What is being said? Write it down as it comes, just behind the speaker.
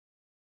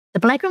The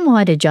black and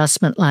white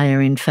adjustment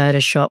layer in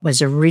Photoshop was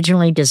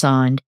originally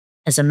designed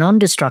as a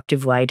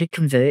non-destructive way to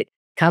convert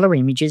color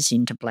images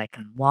into black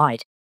and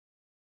white,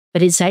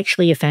 but it's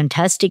actually a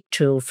fantastic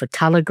tool for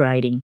color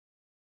grading.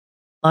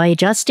 By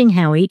adjusting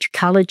how each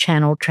color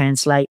channel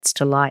translates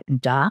to light and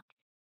dark,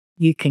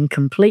 you can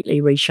completely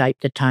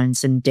reshape the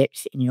tones and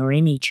depth in your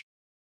image.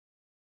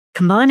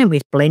 Combine it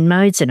with blend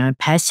modes and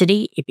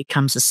opacity, it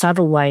becomes a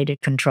subtle way to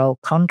control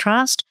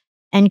contrast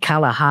and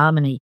color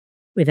harmony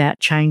without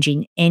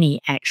changing any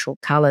actual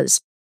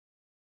colors.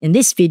 In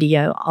this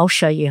video, I'll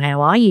show you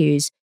how I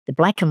use the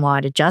black and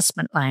white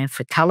adjustment layer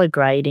for color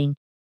grading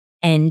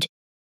and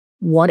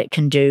what it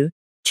can do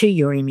to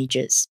your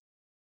images.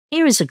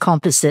 Here is a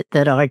composite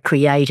that I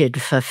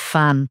created for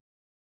fun.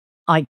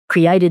 I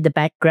created the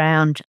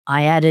background,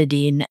 I added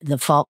in the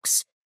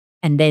fox,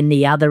 and then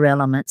the other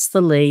elements,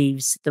 the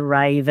leaves, the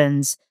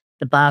ravens,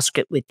 the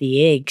basket with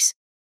the eggs.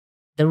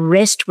 The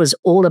rest was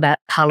all about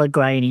color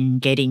grading,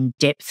 getting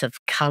depth of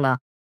color.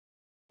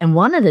 And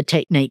one of the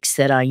techniques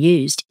that I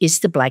used is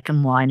the black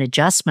and white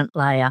adjustment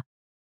layer.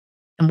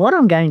 And what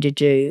I'm going to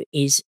do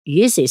is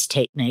use this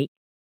technique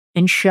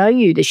and show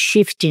you the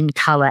shift in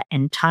color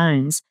and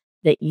tones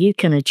that you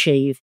can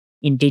achieve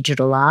in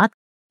digital art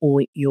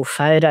or your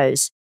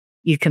photos.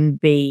 You can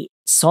be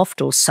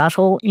soft or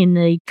subtle in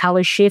the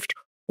color shift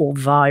or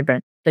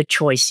vibrant. The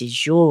choice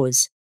is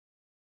yours.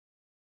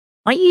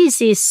 I use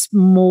this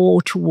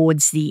more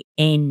towards the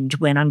end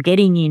when I'm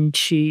getting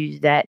into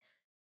that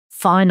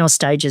final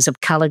stages of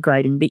color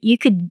grading, but you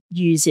could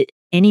use it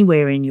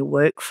anywhere in your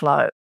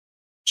workflow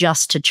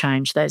just to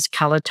change those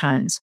color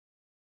tones.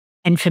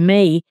 And for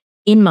me,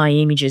 in my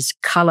images,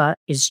 color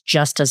is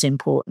just as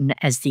important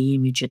as the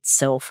image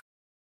itself.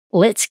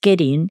 Let's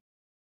get in,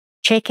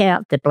 check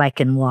out the black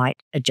and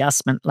white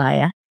adjustment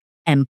layer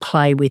and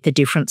play with the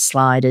different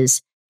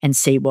sliders and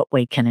see what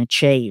we can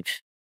achieve.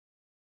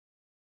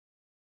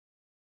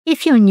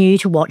 If you're new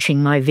to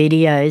watching my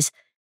videos,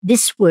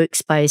 this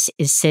workspace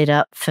is set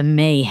up for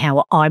me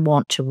how I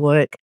want to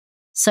work.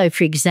 So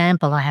for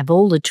example, I have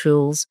all the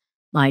tools,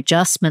 my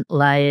adjustment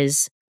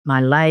layers,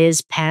 my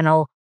layers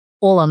panel,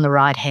 all on the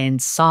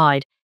right-hand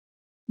side.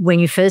 When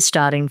you first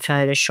start in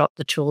Photoshop,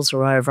 the tools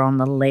are over on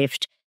the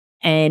left,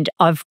 and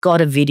I've got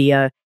a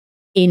video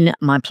in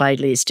my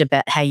playlist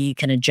about how you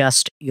can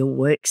adjust your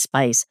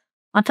workspace.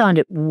 I find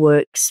it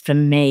works for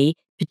me,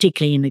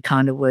 particularly in the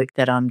kind of work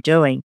that I'm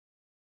doing.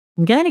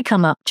 I'm going to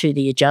come up to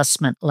the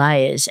adjustment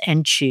layers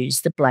and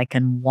choose the black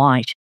and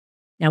white.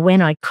 Now,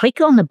 when I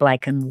click on the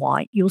black and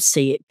white, you'll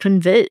see it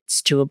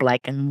converts to a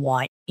black and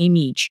white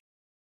image.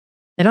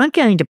 And I'm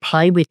going to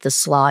play with the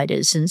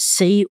sliders and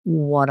see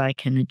what I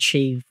can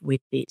achieve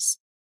with this.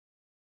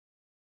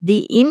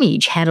 The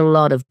image had a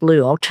lot of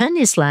blue. I'll turn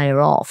this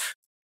layer off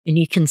and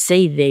you can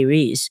see there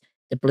is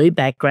the blue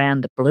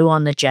background, the blue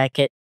on the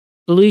jacket,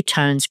 blue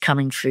tones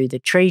coming through the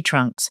tree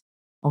trunks.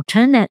 I'll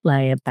turn that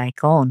layer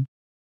back on.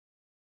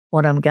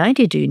 What I'm going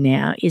to do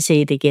now is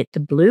either get the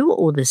blue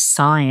or the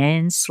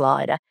cyan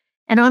slider,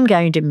 and I'm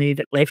going to move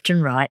it left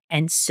and right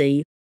and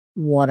see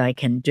what I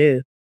can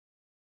do.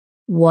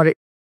 What it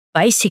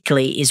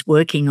basically is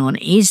working on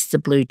is the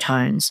blue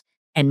tones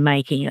and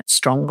making it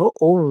stronger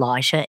or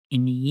lighter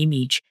in the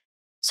image.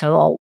 So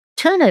I'll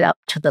turn it up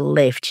to the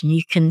left and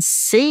you can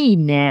see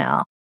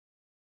now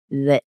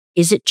that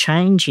is it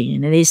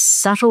changing, and there's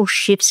subtle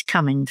shifts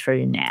coming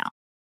through now.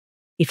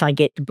 If I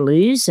get the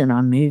blues and I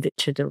move it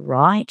to the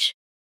right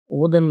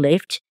or the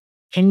left,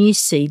 can you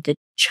see the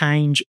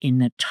change in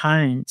the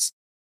tones?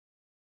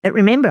 But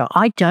remember,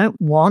 I don't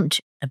want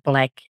a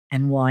black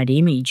and white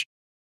image.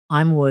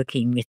 I'm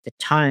working with the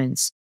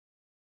tones.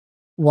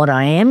 What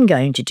I am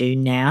going to do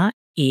now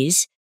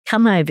is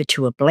come over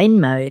to a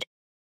blend mode,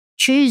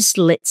 choose,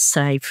 let's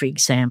say, for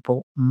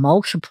example,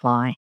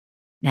 multiply.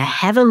 Now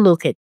have a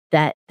look at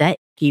that. That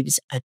gives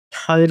a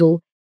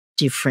total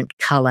different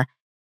color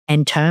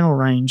and tonal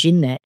range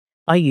in that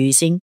by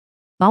using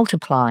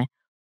multiply.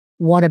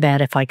 What about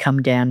if I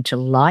come down to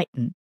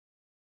lighten?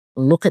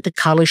 Look at the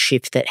color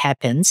shift that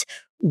happens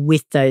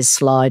with those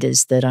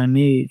sliders that I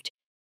moved.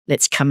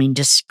 Let's come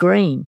into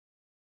screen,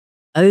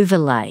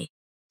 overlay,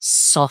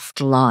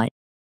 soft light.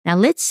 Now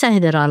let's say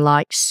that I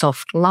like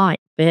soft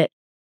light, but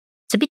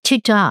it's a bit too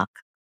dark.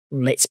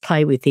 Let's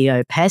play with the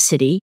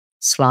opacity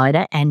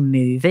slider and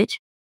move it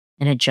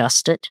and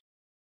adjust it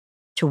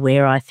to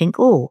where I think,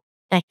 oh,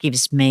 that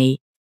gives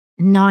me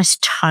a nice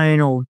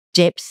tonal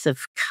depth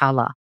of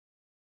color.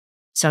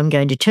 So I'm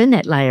going to turn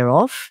that layer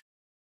off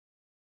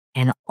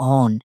and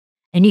on,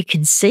 and you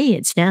can see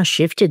it's now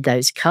shifted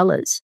those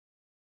colors.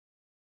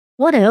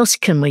 What else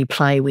can we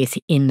play with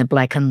in the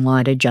black and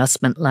white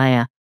adjustment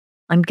layer?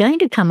 I'm going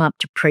to come up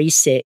to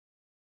preset,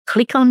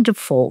 click on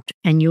default,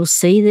 and you'll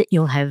see that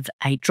you'll have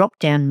a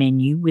drop-down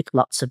menu with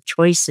lots of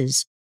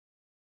choices.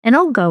 And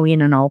I'll go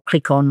in and I'll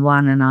click on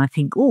one and I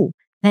think, oh,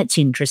 that's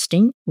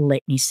interesting.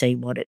 Let me see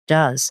what it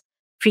does.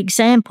 For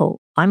example,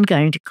 I'm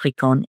going to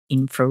click on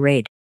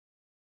infrared.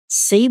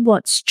 See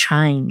what's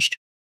changed.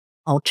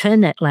 I'll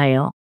turn that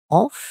layer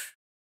off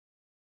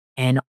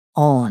and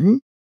on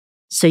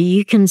so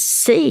you can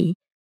see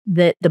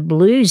that the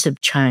blues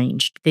have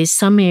changed. There's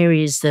some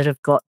areas that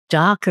have got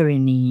darker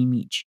in the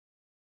image,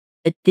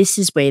 but this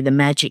is where the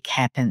magic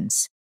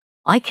happens.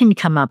 I can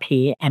come up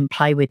here and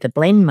play with the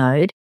blend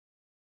mode,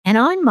 and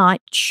I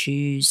might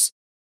choose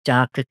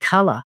darker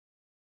color,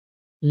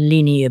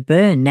 linear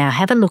burn. Now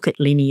have a look at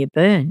linear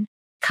burn,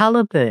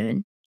 color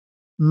burn,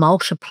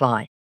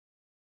 multiply.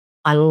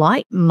 I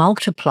like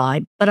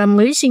multiply, but I'm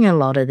losing a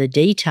lot of the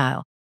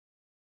detail.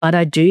 But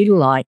I do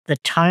like the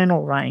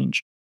tonal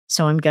range.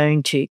 So I'm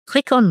going to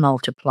click on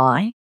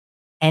multiply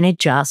and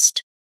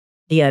adjust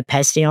the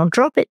opacity. I'll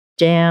drop it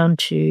down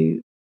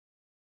to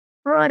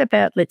right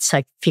about, let's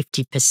say,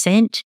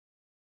 50%.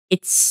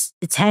 It's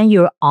how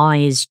your eye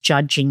is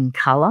judging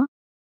color,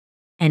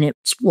 and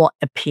it's what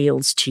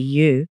appeals to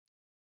you.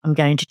 I'm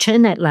going to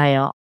turn that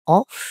layer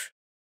off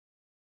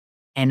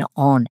and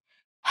on.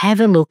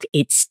 Have a look,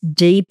 it's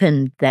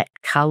deepened that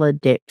color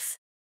depth.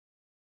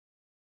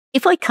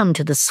 If I come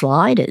to the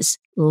sliders,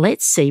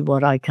 let's see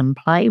what I can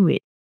play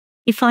with.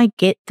 If I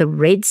get the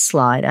red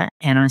slider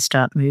and I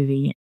start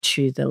moving it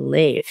to the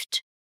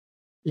left,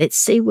 let's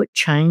see what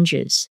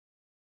changes.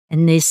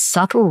 And there's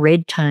subtle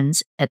red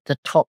tones at the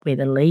top where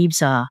the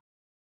leaves are.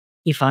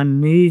 If I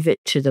move it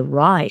to the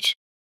right,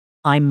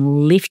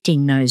 I'm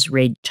lifting those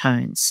red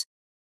tones.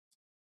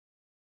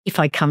 If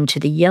I come to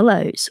the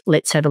yellows,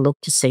 let's have a look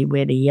to see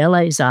where the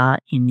yellows are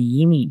in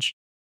the image.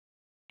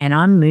 And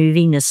I'm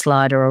moving the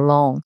slider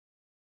along.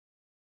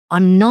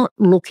 I'm not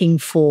looking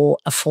for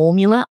a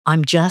formula.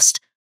 I'm just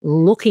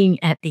looking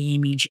at the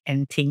image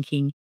and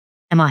thinking,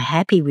 am I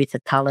happy with the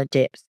color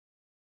depth?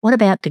 What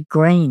about the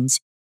greens?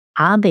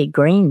 Are there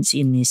greens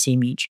in this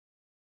image?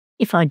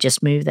 If I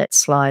just move that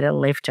slider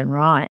left and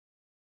right,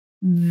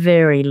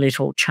 very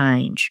little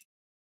change.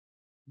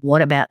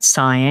 What about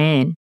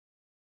cyan?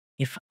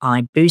 If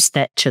I boost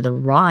that to the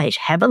right,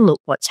 have a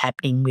look what's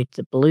happening with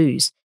the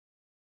blues.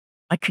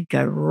 I could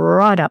go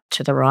right up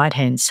to the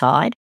right-hand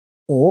side,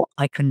 or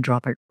I can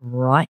drop it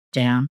right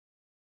down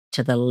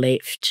to the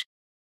left.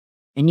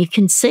 And you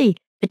can see,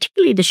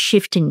 particularly the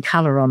shift in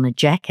color on the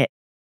jacket.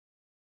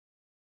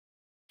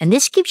 And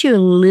this gives you a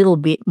little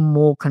bit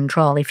more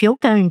control. If you're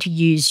going to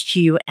use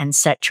hue and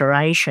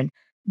saturation,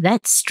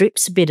 that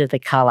strips a bit of the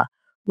color,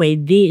 where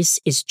this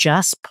is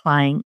just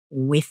playing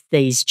with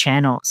these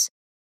channels.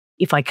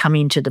 If I come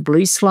into the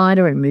blue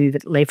slider and move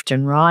it left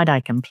and right,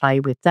 I can play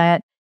with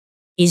that.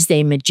 Is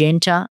there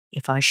magenta?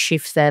 If I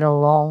shift that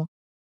along,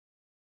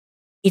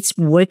 it's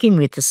working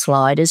with the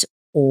sliders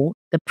or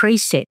the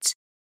presets.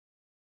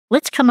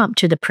 Let's come up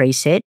to the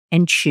preset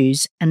and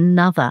choose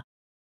another.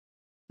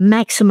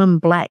 Maximum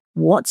black,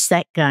 what's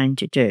that going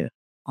to do?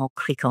 I'll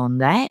click on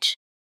that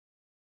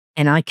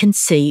and I can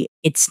see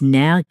it's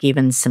now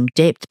given some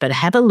depth, but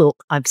have a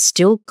look, I've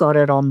still got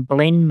it on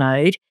blend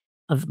mode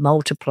of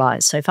multiply.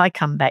 So if I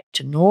come back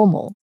to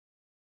normal,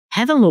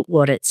 have a look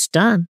what it's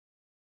done.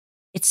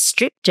 It's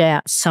stripped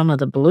out some of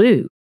the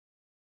blue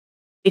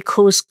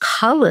because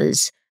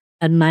colors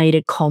are made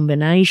a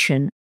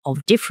combination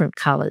of different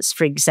colors.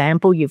 For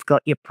example, you've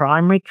got your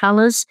primary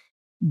colors,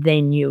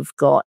 then you've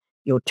got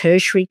your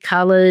tertiary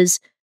colors,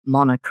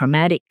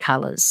 monochromatic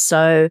colors.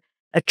 So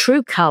a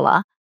true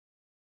color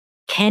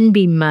can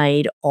be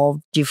made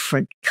of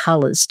different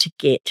colors to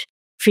get.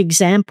 For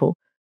example,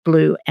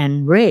 blue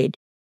and red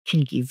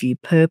can give you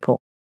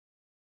purple.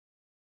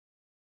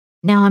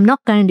 Now, I'm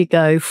not going to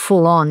go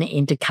full on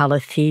into color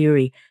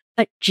theory,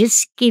 but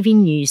just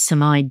giving you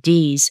some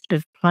ideas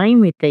of playing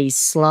with these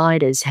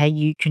sliders, how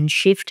you can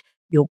shift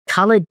your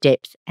color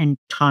depth and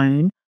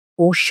tone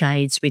or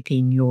shades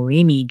within your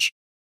image.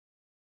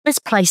 Let's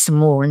play some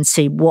more and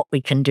see what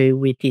we can do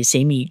with this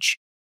image.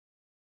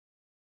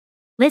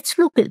 Let's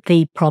look at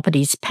the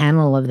properties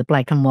panel of the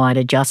black and white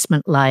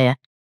adjustment layer.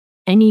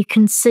 And you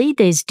can see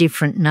there's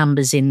different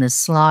numbers in the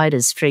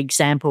sliders. For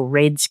example,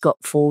 red's got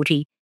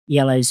 40,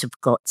 yellows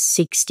have got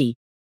 60.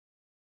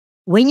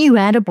 When you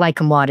add a black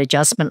and white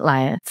adjustment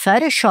layer,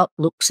 Photoshop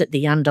looks at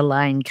the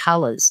underlying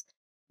colors,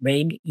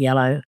 red,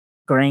 yellow,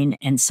 green,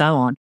 and so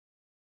on,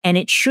 and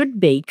it should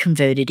be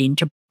converted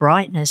into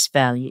brightness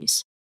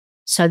values.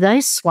 So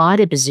those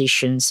slider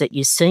positions that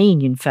you're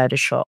seeing in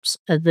Photoshops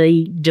are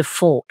the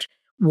default,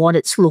 what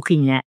it's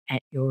looking at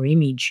your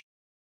image.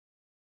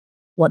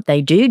 What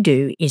they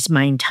do is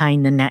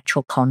maintain the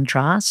natural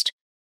contrast,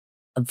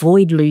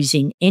 avoid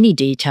losing any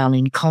detail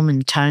in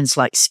common tones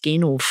like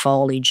skin or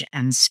foliage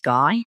and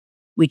sky,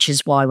 which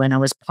is why when I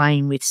was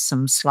playing with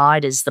some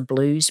sliders, the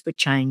blues were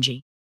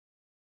changing.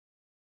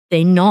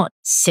 They're not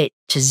set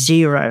to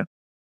 0.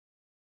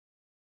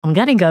 I'm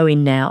going to go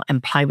in now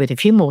and play with a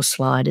few more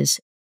sliders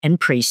and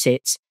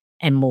presets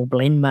and more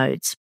blend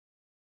modes.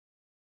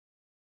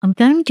 I'm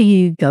going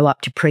to go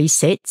up to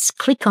presets,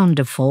 click on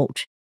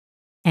default,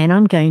 and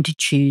I'm going to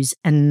choose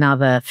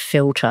another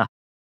filter.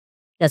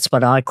 That's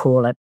what I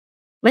call it.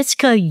 Let's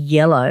go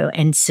yellow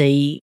and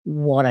see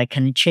what I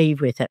can achieve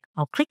with it.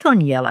 I'll click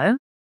on yellow.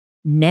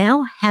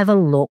 Now have a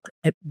look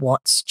at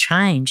what's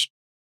changed.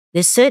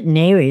 There's certain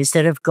areas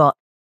that have got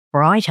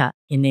brighter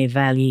in their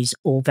values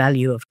or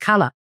value of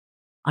color.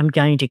 I'm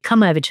going to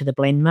come over to the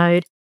blend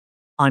mode.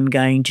 I'm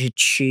going to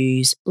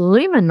choose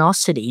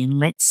luminosity and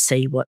let's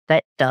see what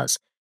that does.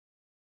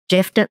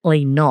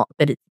 Definitely not,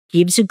 but it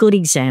gives a good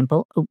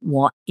example of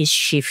what is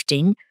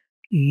shifting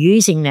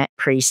using that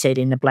preset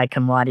in the black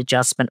and white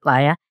adjustment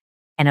layer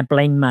and a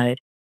blend mode.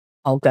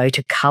 I'll go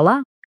to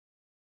color,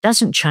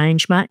 doesn't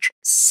change much.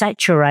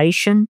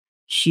 Saturation,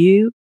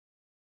 hue,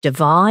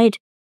 divide,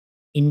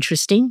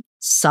 interesting.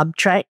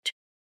 Subtract,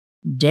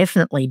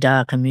 definitely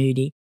dark and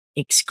moody.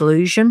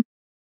 Exclusion,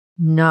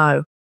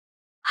 no.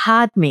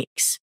 Hard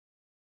mix,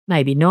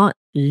 maybe not.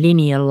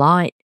 Linear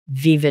light,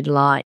 vivid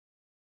light,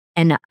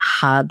 and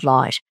hard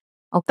light.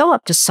 I'll go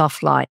up to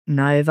soft light and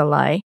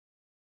overlay.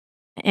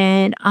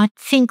 And I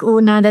think, oh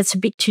no, that's a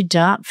bit too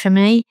dark for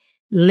me.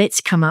 Let's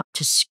come up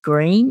to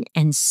screen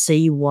and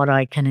see what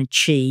I can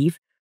achieve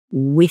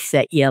with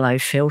that yellow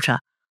filter.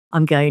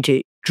 I'm going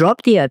to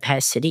drop the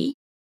opacity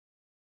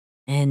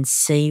and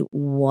see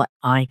what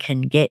I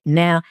can get.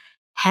 Now,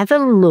 have a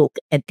look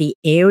at the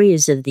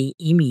areas of the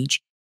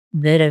image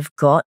that have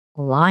got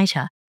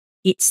lighter.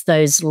 It's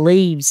those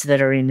leaves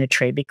that are in the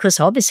tree because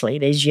obviously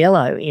there's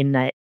yellow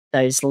in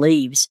those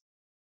leaves.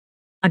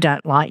 I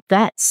don't like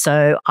that,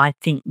 so I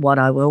think what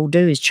I will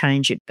do is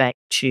change it back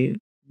to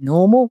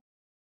normal.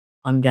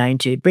 I'm going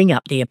to bring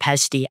up the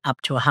opacity up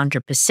to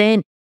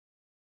 100%.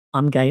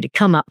 I'm going to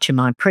come up to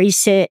my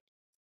preset.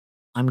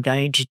 I'm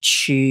going to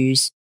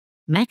choose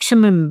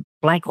maximum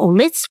black, or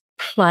let's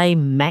play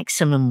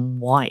maximum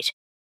white.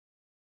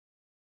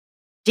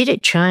 Did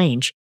it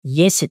change?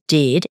 Yes, it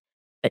did.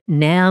 But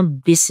now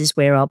this is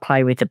where I'll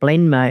play with the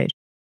blend mode.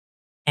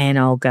 And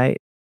I'll go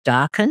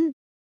darken,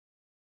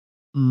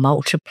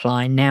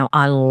 multiply. Now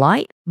I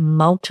like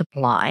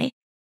multiply,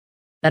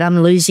 but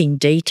I'm losing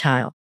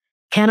detail.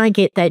 Can I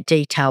get that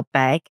detail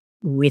back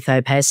with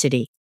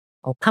opacity?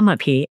 I'll come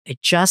up here,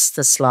 adjust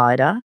the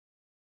slider,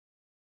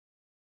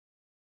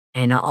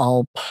 and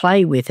I'll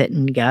play with it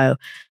and go,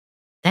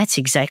 that's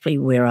exactly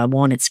where I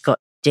want. It's got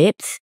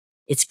depth.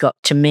 It's got,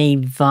 to me,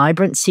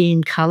 vibrancy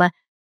in color.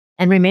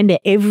 And remember,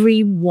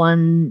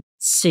 everyone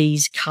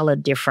sees color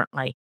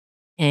differently.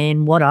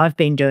 And what I've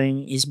been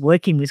doing is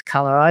working with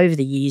color over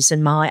the years,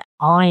 and my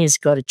eye has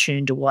got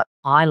attuned to what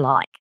I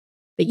like.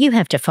 But you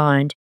have to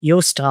find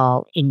your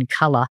style in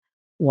color,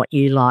 what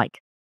you like.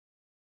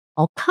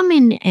 I'll come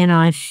in and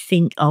I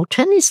think I'll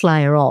turn this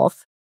layer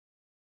off.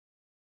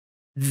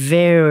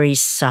 Very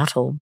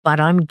subtle, but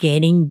I'm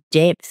getting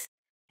depth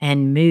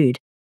and mood.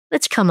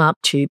 Let's come up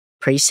to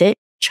preset,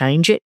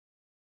 change it.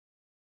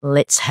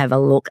 Let's have a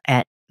look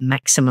at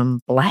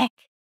maximum black.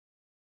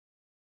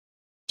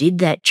 Did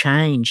that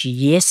change?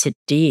 Yes, it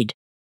did.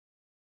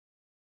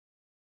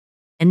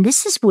 And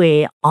this is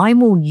where I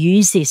will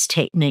use this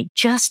technique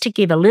just to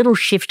give a little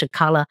shift of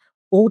color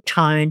or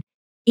tone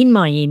in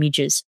my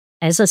images.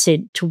 As I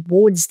said,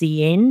 towards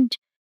the end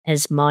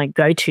as my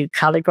go-to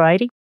color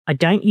grading. I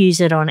don't use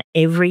it on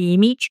every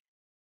image,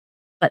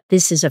 but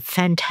this is a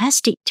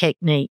fantastic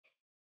technique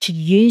to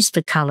use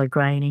for color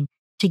grading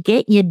to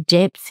get your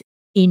depth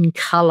in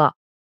color.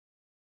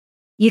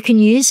 You can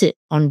use it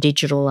on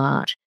digital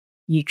art.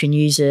 You can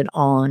use it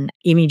on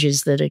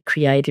images that are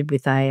created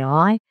with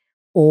AI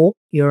or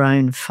your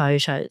own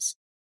photos.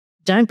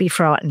 Don't be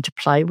frightened to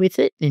play with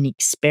it and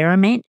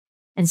experiment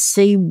and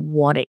see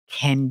what it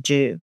can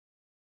do.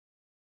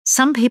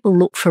 Some people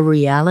look for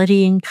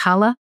reality in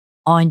color.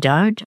 I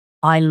don't.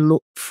 I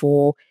look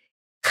for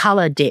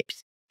color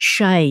depth,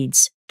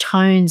 shades,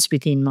 tones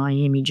within my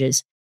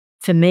images.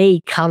 For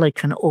me, color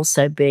can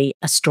also be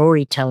a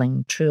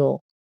storytelling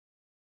tool.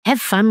 Have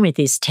fun with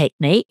this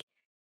technique.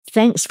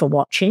 Thanks for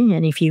watching,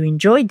 and if you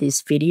enjoyed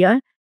this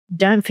video,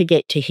 don't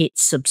forget to hit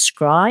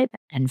subscribe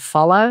and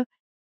follow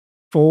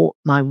for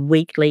my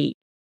weekly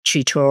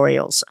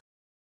tutorials.